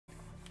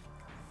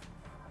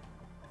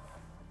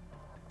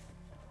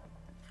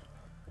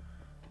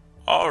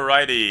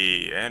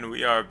Alrighty, and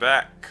we are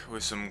back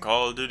with some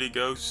Call of Duty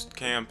Ghost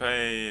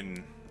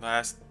campaign.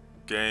 Last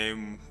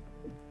game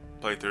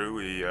playthrough,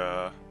 we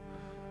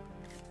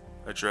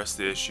addressed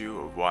the issue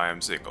of why I'm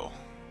single.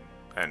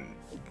 And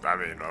I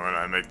mean, when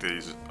I make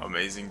these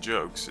amazing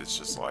jokes, it's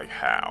just like,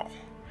 how?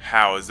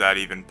 How is that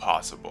even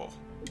possible?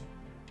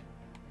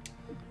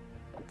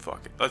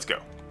 Fuck it, let's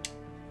go.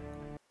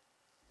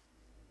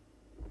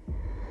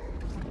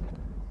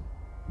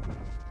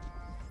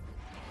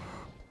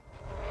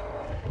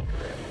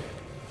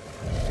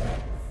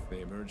 They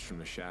emerged from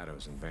the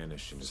shadows and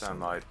vanished into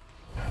Sunlight.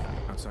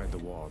 Outside the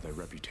wall, their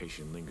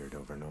reputation lingered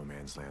over no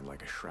man's land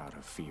like a shroud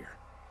of fear.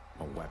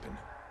 A weapon,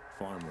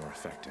 far more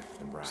effective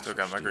than brass. Still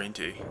got my green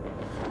tea.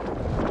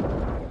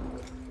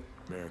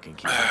 American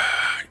keepers.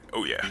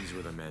 Oh yeah. These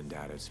were the men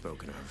Dad had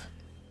spoken of.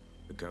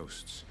 The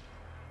ghosts.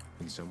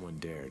 And someone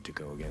dared to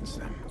go against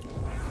them.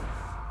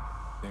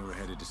 They were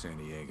headed to San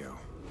Diego,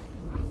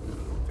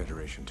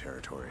 Federation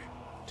territory,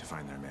 to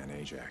find their man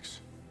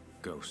Ajax.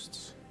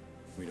 Ghosts.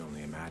 We'd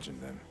only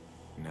imagined them.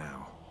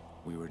 Now,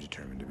 we were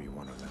determined to be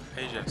one of them.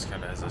 Ajax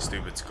kinda has a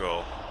stupid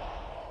skull.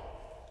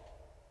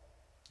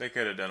 They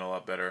could have done a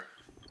lot better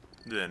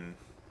than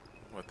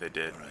what they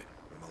did. Alright,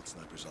 remote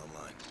snipers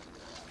online.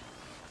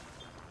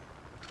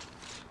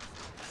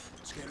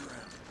 Scan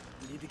around.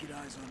 We need to get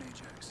eyes on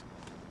Ajax.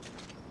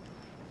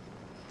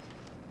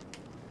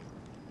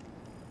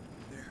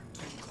 There,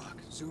 12 o'clock.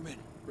 Zoom in.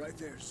 Right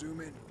there, zoom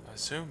in. I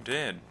zoomed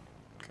in.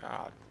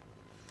 God.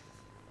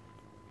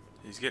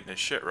 He's getting his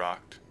shit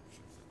rocked.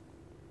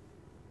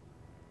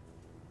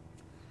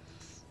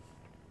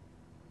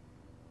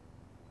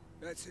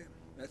 That's him.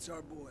 That's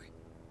our boy.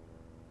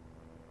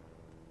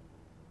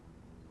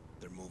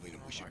 They're moving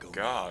and we should go.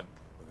 God.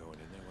 We're going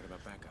in there. What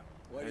about backup?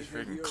 Why I just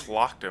did freaking you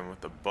clocked him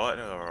with the butt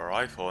of a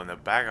rifle in the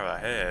back of the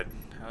head.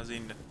 How's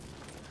he...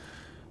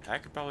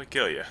 That could probably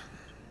kill you.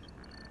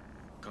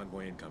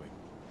 Convoy incoming.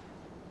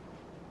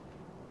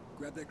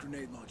 grab that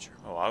grenade launcher?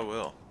 Oh, I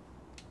will.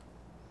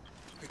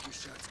 Pick your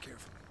shots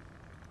carefully.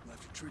 You'll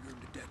have to trigger him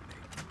to detonate.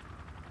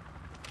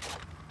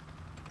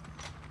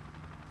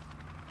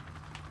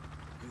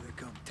 Here they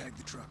come. Tag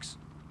the trucks.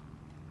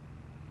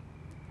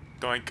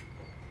 Doink.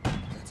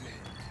 That's a hit.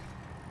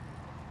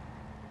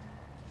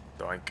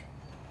 Doink.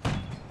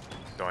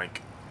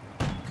 Doink.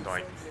 Doink.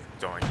 Confirmed hit.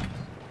 Doink.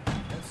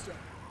 That's done.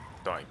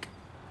 Doink.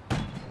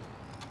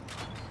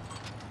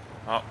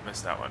 Oh,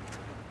 missed that one.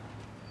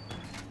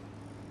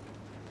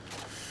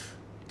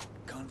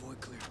 Convoy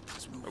clear.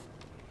 Let's move. Oh.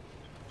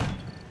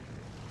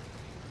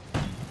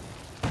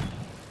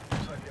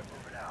 Looks like they're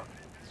moving out.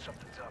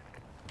 Something's up.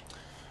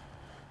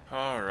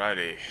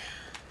 Alrighty.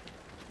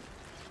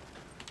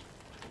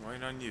 I'm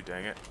waiting on you,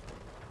 dang it.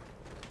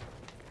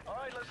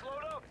 Alright, let's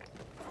load up.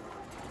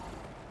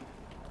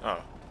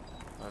 Oh.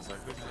 I was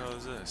like, who the hell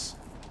is this?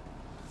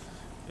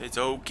 It's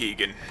old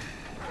Keegan.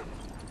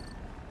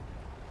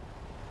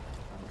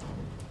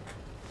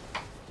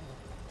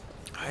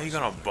 How are you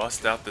gonna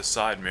bust out the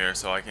side mirror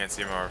so I can't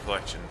see my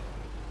reflection?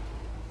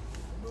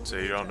 So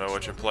you don't know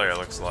what your player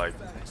looks like.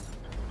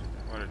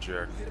 What a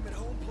jerk. Hit him at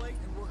home plate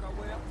and work our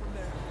way up from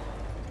there.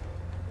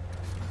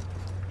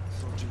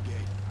 Approaching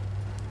gate.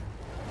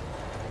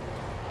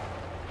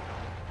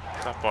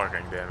 Stop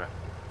barking, damn it.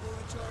 Blow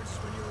the charges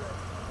when you're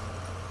ready.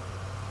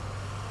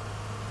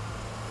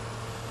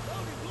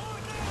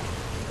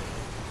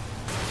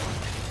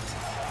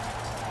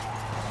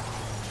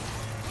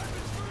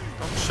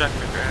 Don't check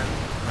the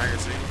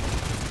magazine.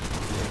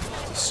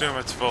 Just assume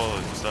it's full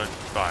and start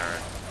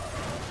firing.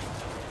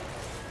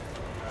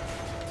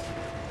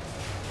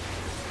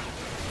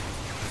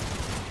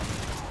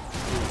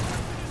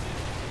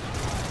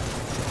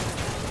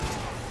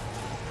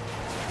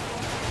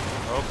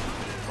 Oh,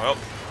 well.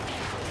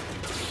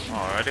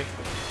 Alrighty.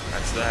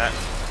 That's that.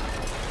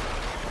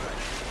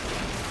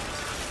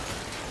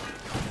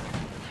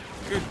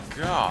 Good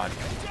God.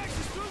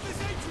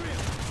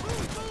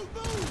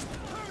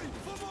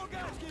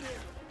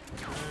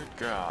 Good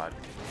God.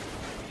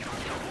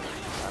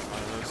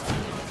 One of those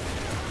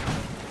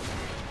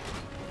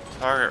two.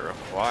 Target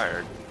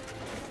required.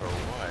 For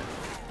what?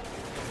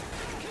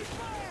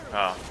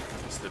 Oh,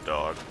 it's the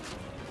dog.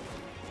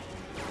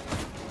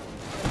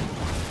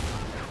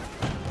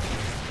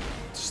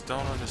 Just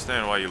don't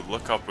understand why you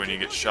look up when you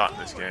get shot in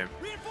this game.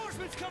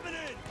 Reinforcements coming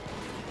in.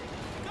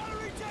 Gotta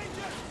reach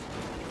Ajax.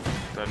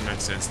 Doesn't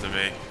make sense to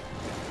me.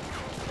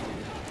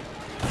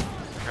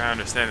 I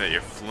understand that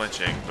you're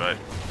flinching, but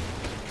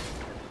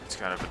it's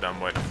kind of a dumb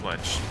way to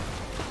flinch.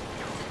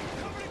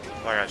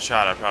 If I got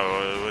shot, I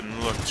probably wouldn't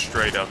look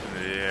straight up into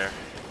the air.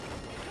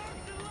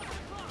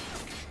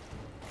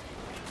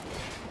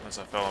 Unless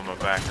I fell on my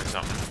back or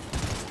something.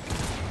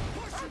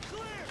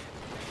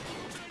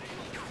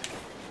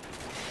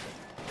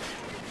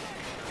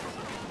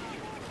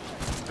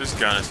 This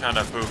gun is kind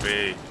of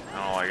poopy. I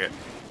don't like it.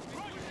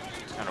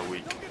 It's kind of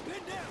weak.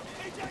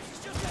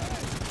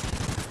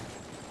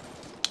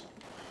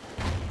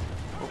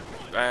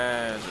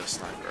 As a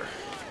sniper.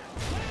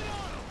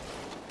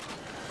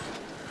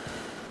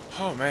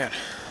 Oh man.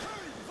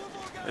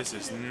 This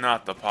is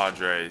not the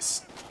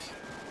Padres.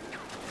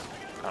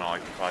 I don't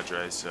like the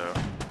Padres, so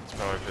it's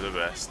probably for the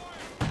best.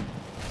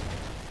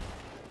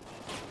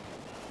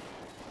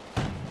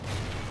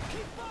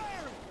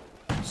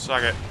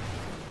 Suck it.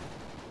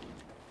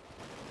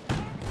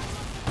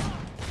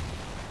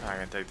 I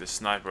can take this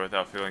sniper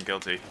without feeling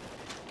guilty.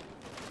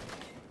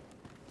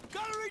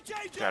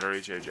 Gotta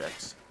reach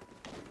Ajax.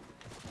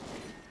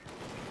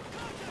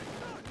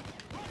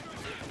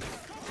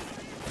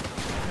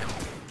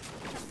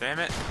 Damn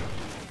it.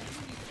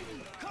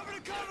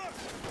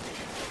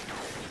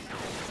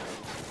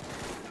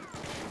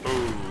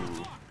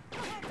 Ooh.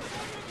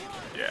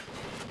 Yeah.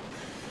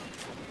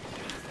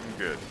 I'm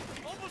good.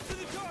 Almost to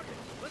the target.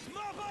 Let's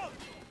mop up.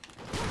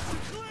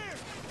 Clear.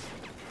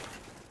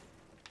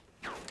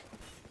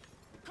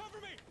 Cover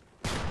me.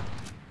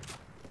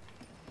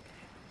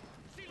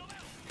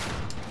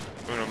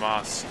 Uno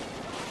mas.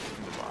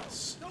 Uno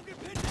mas. Don't get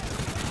pinned down.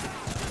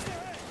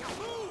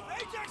 Move.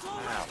 Ajax,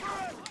 hold Ow. up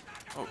for it.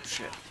 Oh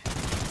shit.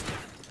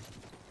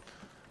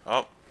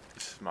 Oh,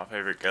 this is my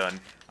favorite gun.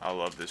 I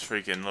love this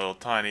freaking little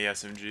tiny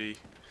SMG.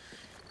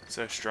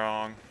 So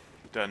strong.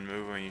 Doesn't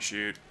move when you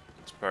shoot.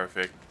 It's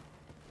perfect.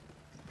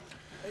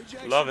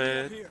 Ajax Love should be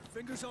it. up here.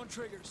 Fingers on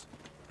triggers.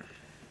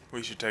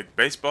 We should take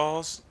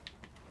baseballs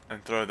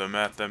and throw them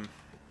at them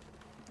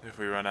if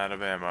we run out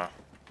of ammo.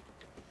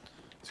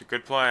 It's a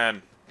good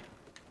plan.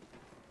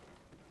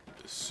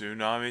 The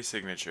tsunami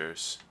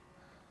signatures.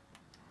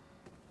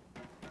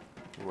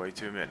 Way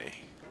too many.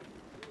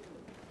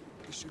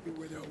 This should be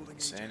where they're holding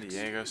Ajax. San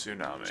Diego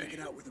tsunami. Check it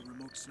out with a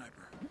remote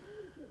sniper.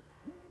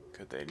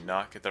 Could they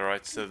not get the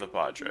rights to the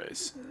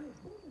Padres?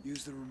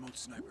 Use the remote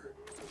sniper.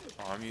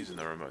 Oh, I'm using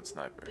the remote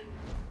sniper.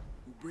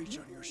 We'll breach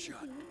on your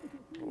shot.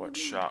 What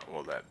shot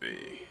will that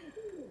be?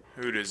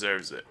 Who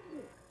deserves it?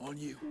 On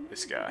you.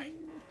 This guy.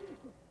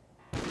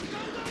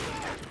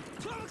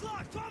 12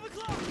 o'clock! 12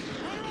 o'clock!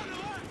 Right on the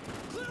left!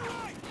 Clear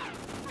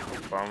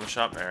right! Bomb the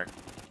shot, Merrick.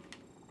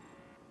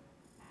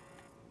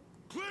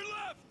 Clear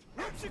left!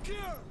 Room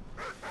secure!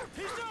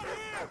 He's not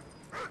here!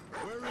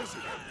 Where is he?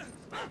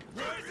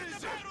 Where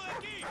is he?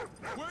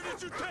 Where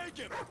did you take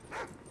him?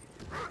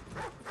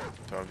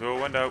 Throw him through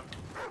a window.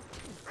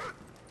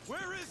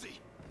 Where is he?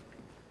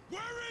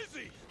 Where is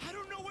he? I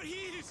don't know what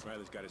he is.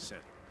 Riley's got his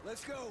scent.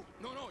 Let's go.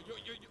 No, you're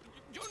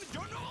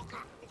no.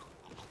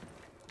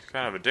 It's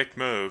kind of a dick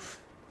move.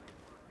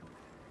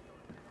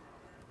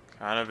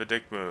 Kind of a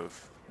dick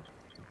move.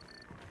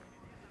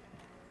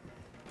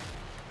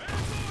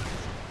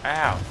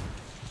 Ow.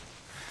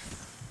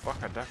 Fuck,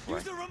 I definitely.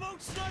 Use the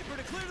remote sniper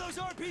to clear those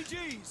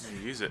RPGs. Let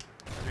me use it.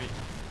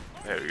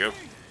 There we go.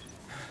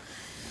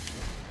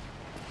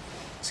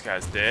 This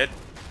guy's dead.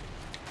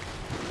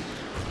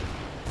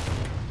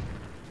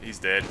 He's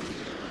dead.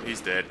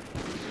 He's dead.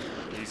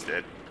 He's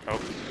dead.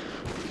 Oh.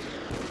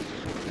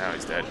 Now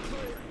he's dead.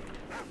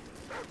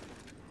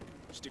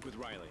 Stick with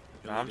Riley.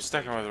 I'm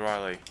sticking with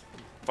Riley.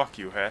 Fuck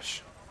you,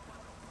 Hesh.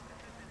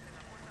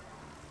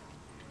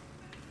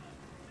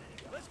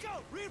 Let's go.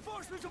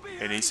 Reinforcements will be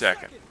here Any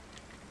second.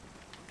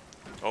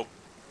 Oh,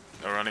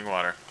 no running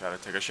water. Gotta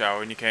take a shower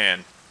when you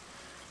can.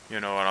 You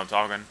know what I'm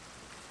talking.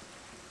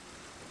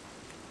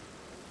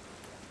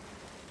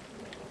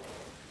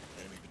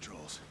 Enemy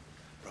patrols.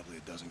 Probably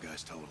a dozen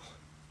guys total.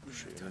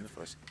 Shoot him in the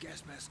foot.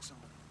 Gas masks on.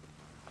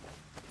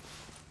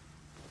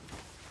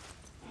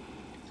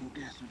 Throw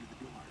gas under the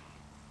door.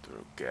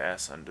 Throw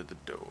gas under the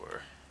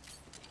door.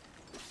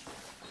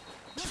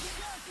 There's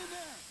gas in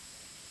there.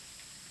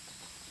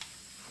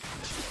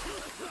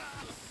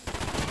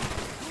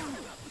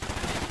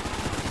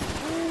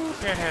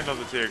 Can't handle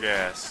the tear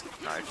gas.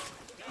 Knife.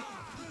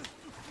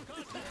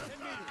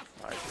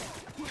 Knife.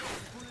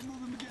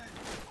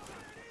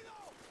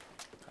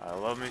 I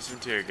love me some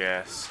tear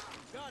gas.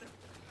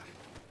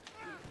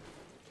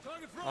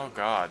 Oh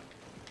god.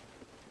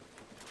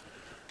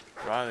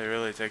 Riley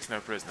really takes no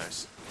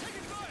prisoners.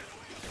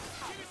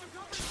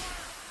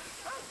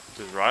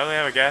 Does Riley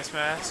have a gas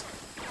mask?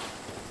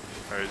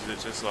 Or is it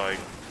just like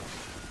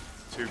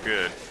too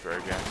good for a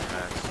gas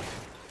mask?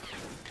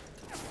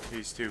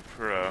 He's too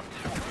pro.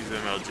 He's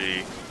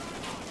MLG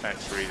at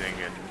breathing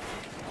and...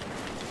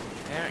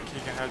 Damn it,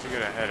 Keegan, how'd you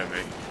get ahead of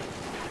me?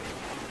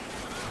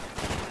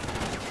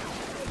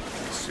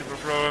 Super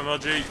pro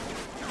MLG.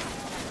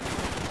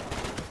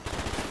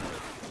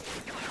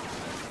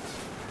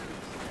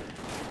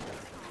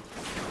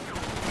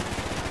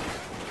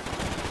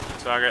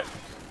 Target.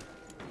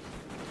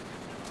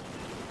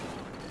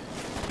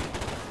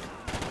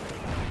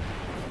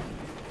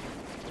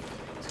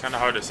 It's kind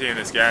of hard to see in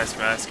this gas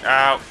mask.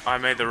 Ow! I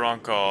made the wrong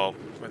call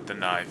with the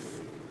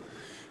knife.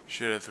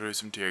 Should have threw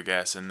some tear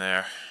gas in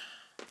there.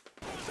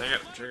 Dang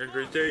it! Trigger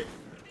great date.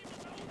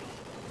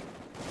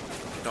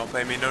 Don't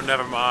pay me no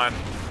never mind.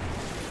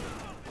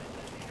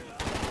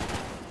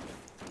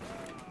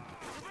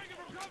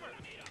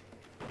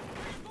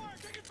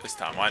 This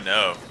time I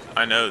know.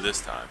 I know this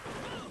time.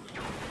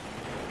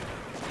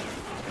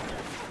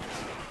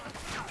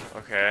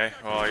 Okay,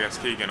 well I guess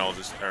Keegan will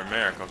just, or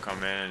Merrick will come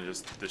in and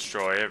just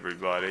destroy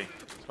everybody,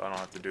 so I don't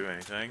have to do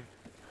anything.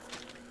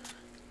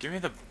 Give me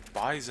the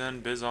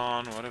Bison,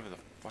 Bison, whatever the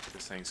fuck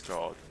this thing's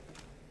called.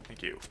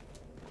 Thank you.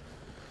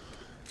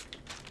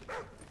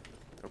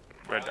 Oh,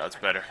 red dot's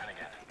better.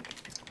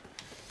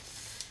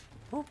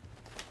 Whoop.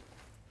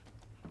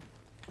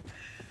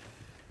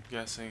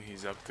 Guessing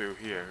he's up through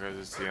here, because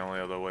it's the only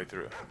other way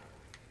through.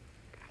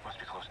 Must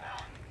be close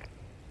now.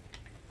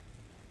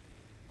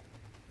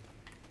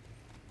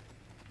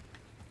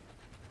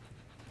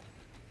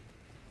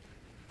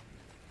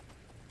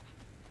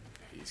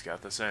 He's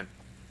got this in.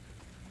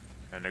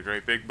 And a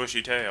great big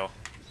bushy tail.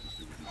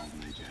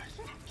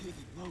 Keegan,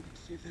 Logan,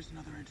 see if there's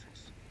another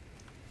entrance.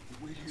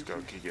 Wait here. Let's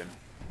go, Keegan.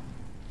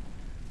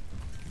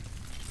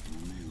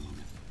 On me,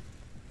 Logan.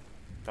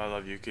 I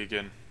love you,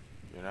 Keegan.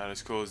 You're not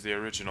as cool as the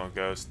original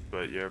Ghost,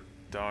 but you're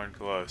darn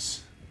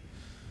close.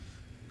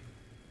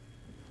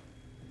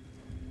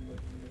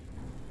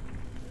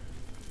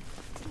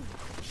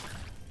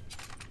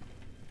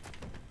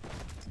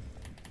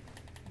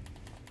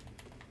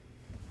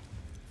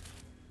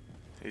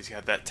 He's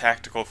got that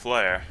tactical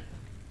flair.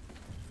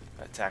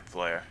 That tact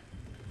flair.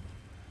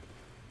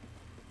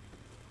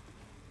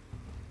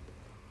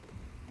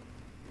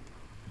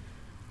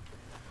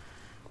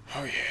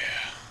 Oh yeah.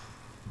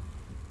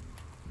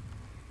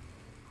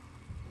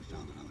 We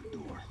found another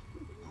door.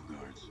 No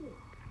guards.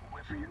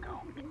 Wait for you to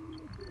go.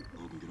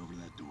 Logan, get over to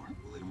that door.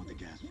 We'll hit him with the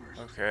gas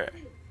first. Okay.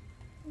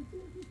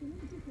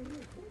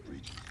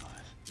 Breach in 5.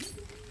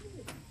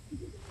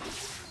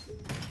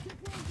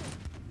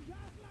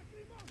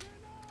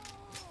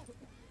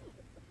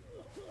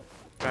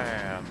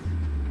 Bam.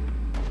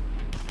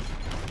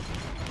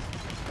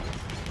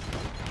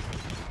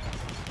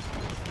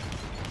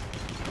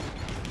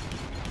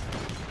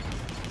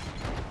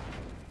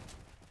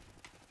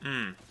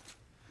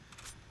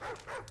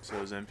 So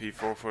those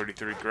MP443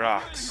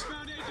 Groks.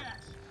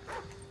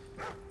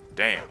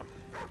 Damn.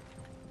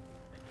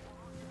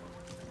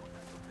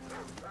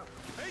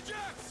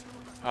 Ajax!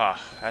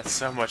 Ah, that's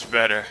so much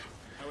better.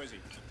 How is he?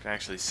 Can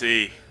actually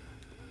see.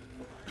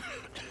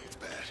 It's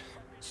bad.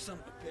 Son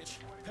of a bitch.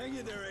 Hang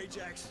in there,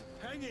 Ajax.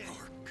 Hang in.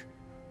 Rourke.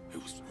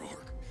 It was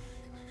Rourke.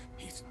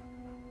 He's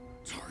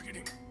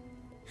targeting.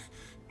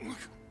 Look.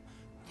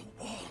 The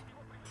wall.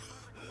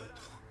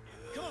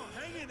 Come on,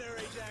 hang in there,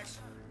 Ajax.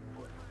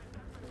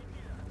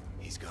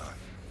 He's gone.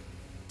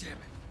 Damn it.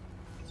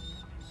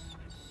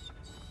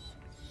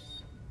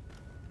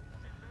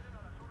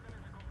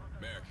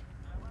 Merrick,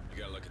 you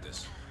gotta look at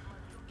this.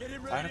 Get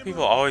him ready. Why do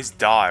people always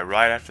die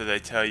right after they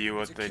tell you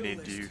what they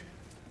need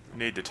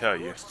to tell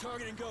you?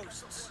 Targeting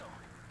ghosts.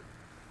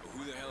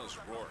 Who the hell is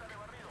Rourke?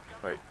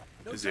 Wait,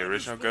 is the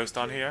original Ghost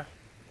on here?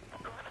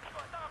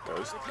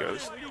 Ghost,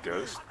 ghost,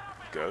 ghost,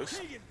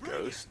 ghost,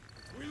 ghost,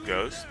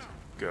 ghost,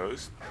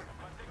 ghost,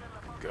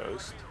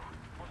 ghost,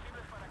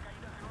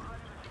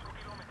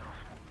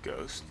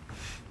 ghost,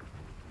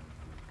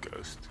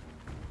 ghost.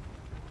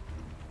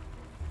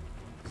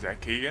 Is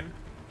that Keegan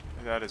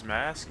without his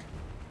mask?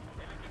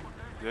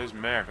 There's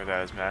Merrick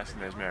without his mask,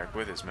 and there's Merrick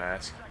with his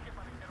mask.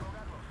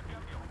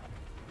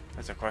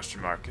 That's a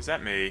question mark. Is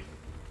that me?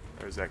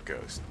 Or is that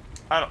Ghost?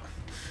 I don't...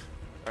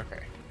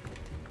 Okay.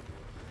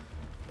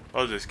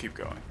 I'll just keep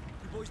going.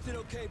 You boys did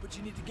okay, but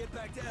you need to get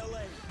back to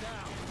LA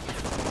now.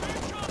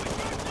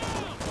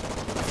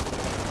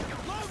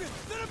 Logan,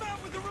 set him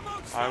out with the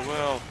remote. I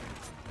will.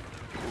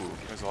 Ooh,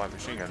 there's a light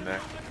machine gun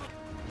there.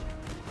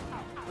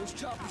 Those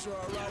choppers are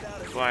right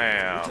out of here.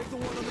 Blam. We'll take the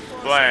one on the far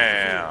Blam.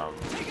 side. Blam.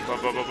 Clear. Go,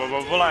 go, go.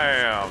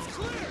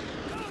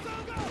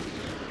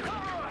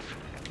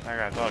 That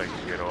guy thought he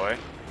could get away.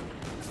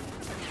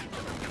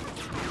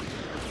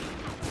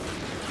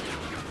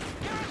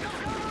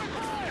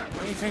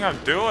 What do you think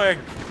I'm doing?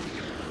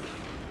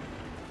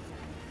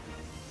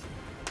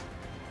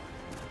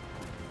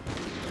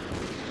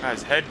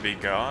 Guy's head be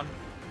gone.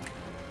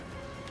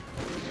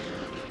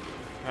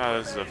 Oh,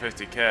 this is a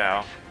 50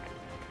 cal.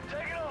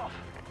 Take it off.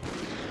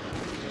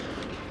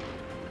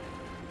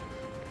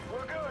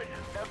 We're good.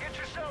 Now get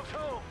yourselves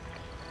home.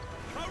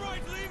 All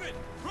right, leave it.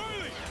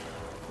 Riley.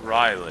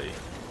 Riley.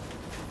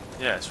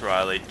 Yes,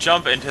 Riley.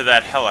 Jump into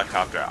that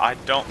helicopter. I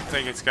don't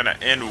think it's gonna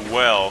end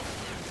well,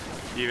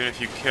 even if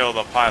you kill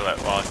the pilot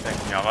while it's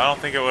taking off. I don't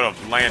think it would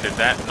have landed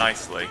that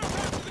nicely.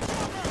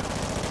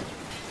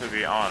 To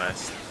be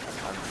honest,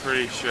 I'm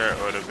pretty sure it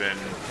would have been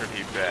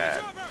pretty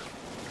bad.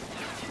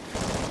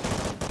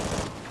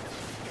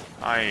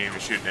 I ain't even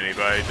shooting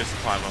anybody, just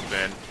climb up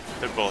in.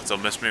 Their bullets will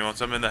miss me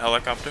once I'm in the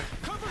helicopter.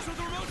 Cover us with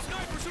the remote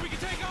sniper so we can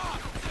take off.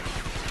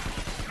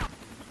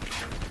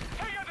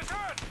 Hey, on the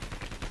turret.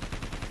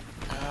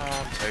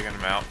 Oh, I'm taking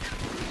them out.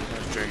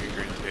 I'm drinking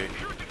green tea.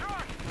 Shoot the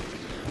truck.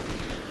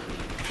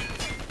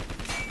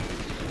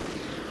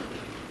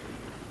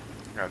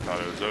 I thought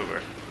it was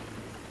over.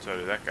 So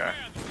did that guy.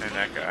 And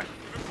that guy.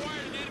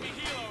 Required an enemy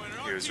helo and an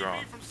He was RTB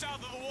wrong. from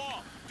south of the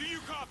wall. Do you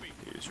copy?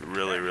 He was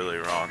really, really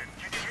wrong.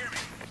 Can you hear me?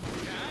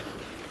 Dad?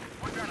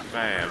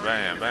 Bam,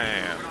 bam,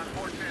 bam. On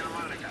Fort Santa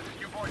Monica.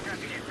 You boys got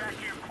to get back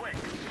here quick.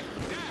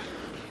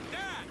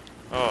 Dad?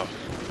 Oh,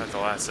 at the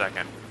last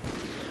second.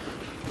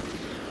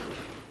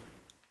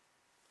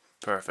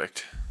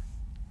 Perfect.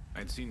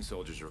 I'd seen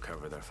soldiers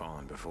recover their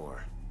fallen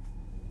before.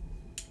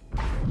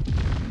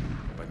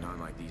 But not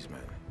like these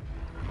men.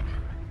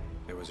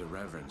 There was a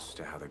reverence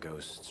to how the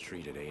ghosts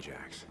treated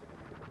Ajax.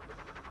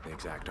 The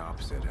exact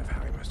opposite of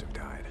how he must have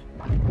died.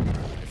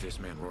 If this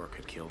man Rourke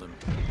had killed him,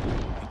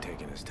 he'd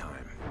taken his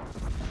time.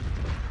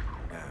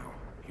 Now,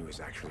 he was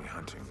actually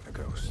hunting the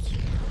ghosts.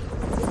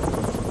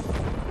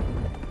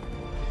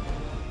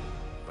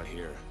 But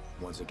here,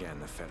 once again,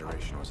 the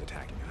Federation was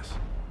attacking us.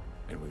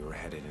 And we were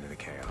headed into the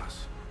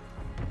chaos.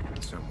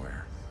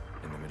 Somewhere,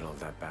 in the middle of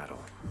that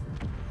battle,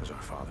 was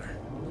our father.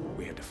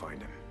 We had to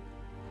find him.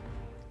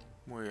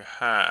 We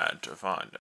had to find him.